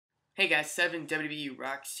Hey guys, 7 WWE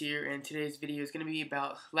Rocks here, and today's video is going to be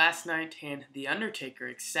about last night and The Undertaker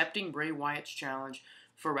accepting Bray Wyatt's challenge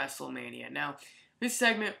for WrestleMania. Now, this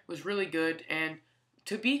segment was really good, and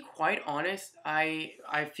to be quite honest, I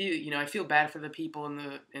feel bad for the people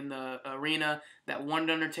in the arena that wanted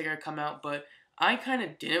Undertaker to come out, but I kind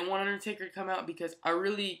of didn't want Undertaker to come out because I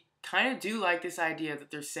really kind of do like this idea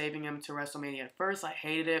that they're saving him to WrestleMania. At first, I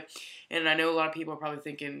hated it, and I know a lot of people are probably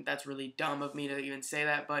thinking that's really dumb of me to even say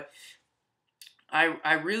that, but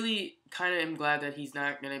I really kind of am glad that he's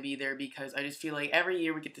not going to be there because I just feel like every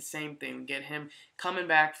year we get the same thing. We get him coming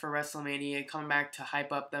back for WrestleMania, coming back to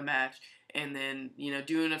hype up the match, and then,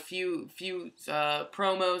 doing a few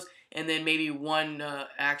promos, and then maybe one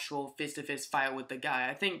actual fist-to-fist fight with the guy.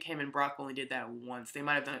 I think him and Brock only did that once. They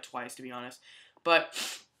might have done it twice, to be honest.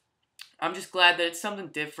 But I'm just glad that it's something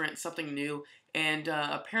different, something new, and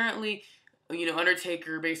apparently,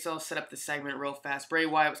 Undertaker basically set up the segment real fast. Bray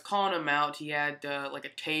Wyatt was calling him out. He had like a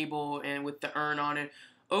table and with the urn on it.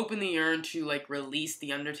 Opened the urn to like release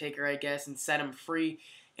the Undertaker, I guess, and set him free.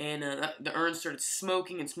 And the urn started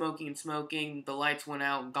smoking and smoking and smoking. The lights went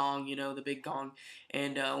out, gong, the big gong.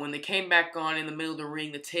 And when they came back on in the middle of the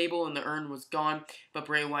ring, the table and the urn was gone. But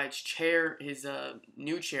Bray Wyatt's chair, his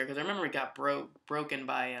new chair, because I remember it got broken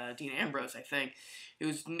by Dean Ambrose, I think.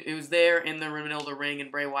 It was there in the middle of the ring, and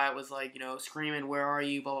Bray Wyatt was like, screaming, "Where are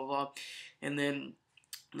you?" Blah blah blah. And then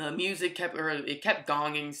the music kept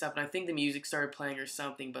gonging and stuff, and I think the music started playing or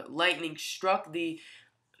something. But lightning struck the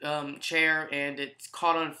chair and it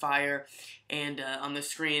caught on fire, and on the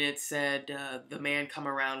screen it said "The Man Come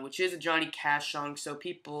Around," which is a Johnny Cash song. So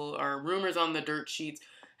rumors on the dirt sheets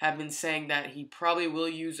have been saying that he probably will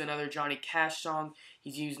use another Johnny Cash song.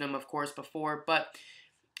 He's used them, of course, before, but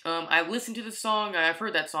I listened to the song. I've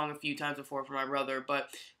heard that song a few times before from my brother, but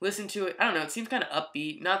listen to it. I don't know. It seems kind of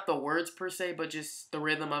upbeat. Not the words per se, but just the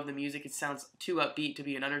rhythm of the music. It sounds too upbeat to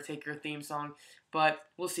be an Undertaker theme song, but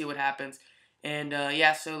we'll see what happens. And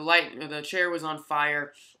yeah, so the chair was on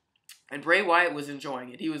fire, and Bray Wyatt was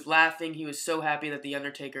enjoying it. He was laughing. He was so happy that the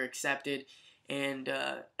Undertaker accepted, and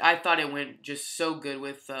I thought it went just so good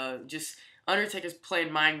with just Undertaker's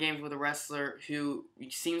playing mind games with a wrestler who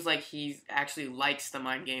seems like he actually likes the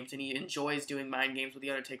mind games and he enjoys doing mind games with the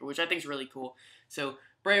Undertaker, which I think is really cool. So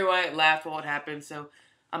Bray Wyatt laughed while it happened. So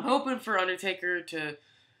I'm hoping for Undertaker to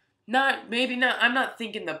I'm not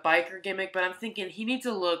thinking the biker gimmick, but I'm thinking he needs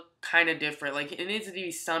to look kind of different. Like, it needs to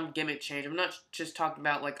be some gimmick change. I'm not just talking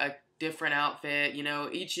about, like, a different outfit.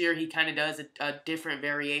 Each year he kind of does a different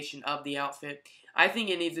variation of the outfit. I think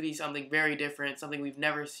it needs to be something very different, something we've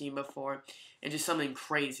never seen before, and just something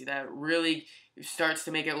crazy that really starts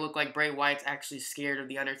to make it look like Bray Wyatt's actually scared of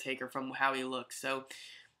The Undertaker from how he looks. So,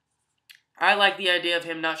 I like the idea of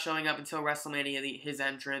him not showing up until WrestleMania, his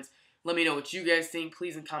entrance. Let me know what you guys think.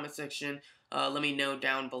 Please in the comment section. Let me know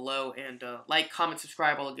down below. And like, comment,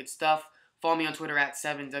 subscribe, all the good stuff. Follow me on Twitter at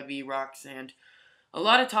 7WRocks. And a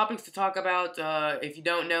lot of topics to talk about. If you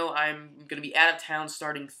don't know, I'm going to be out of town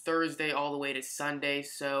starting Thursday all the way to Sunday.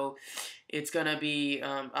 So it's going to be,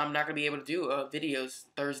 I'm not going to be able to do videos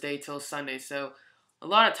Thursday till Sunday. So a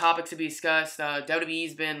lot of topics to be discussed.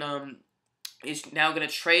 WWE's been is now going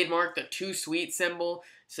to trademark the Too Sweet symbol.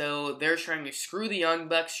 So they're trying to screw the Young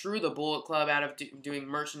Bucks, screw the Bullet Club out of doing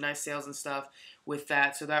merchandise sales and stuff with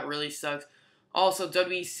that. So that really sucks. Also,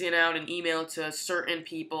 WWE sent out an email to certain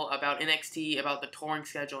people about NXT, about the touring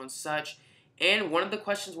schedule and such. And one of the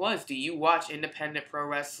questions was, do you watch independent pro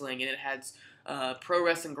wrestling? And it has Pro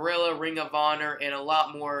Wrestling Guerrilla, Ring of Honor, and a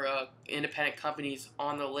lot more independent companies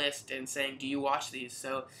on the list and saying, do you watch these?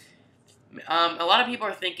 So a lot of people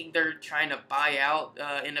are thinking they're trying to buy out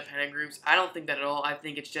independent groups. I don't think that at all. I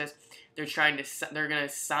think it's just they're going to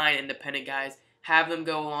sign independent guys, have them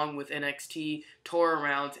go along with NXT, tour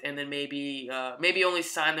around, and then maybe only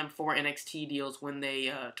sign them for NXT deals when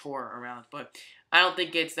they tour around. But I don't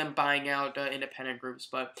think it's them buying out independent groups.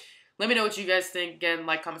 But let me know what you guys think. Again,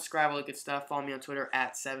 like, comment, subscribe, all the good stuff. Follow me on Twitter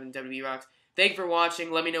at 7WRocks. Thank you for watching.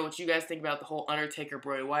 Let me know what you guys think about the whole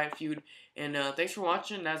Undertaker-Bray Wyatt feud. And thanks for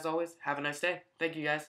watching. And as always, have a nice day. Thank you, guys.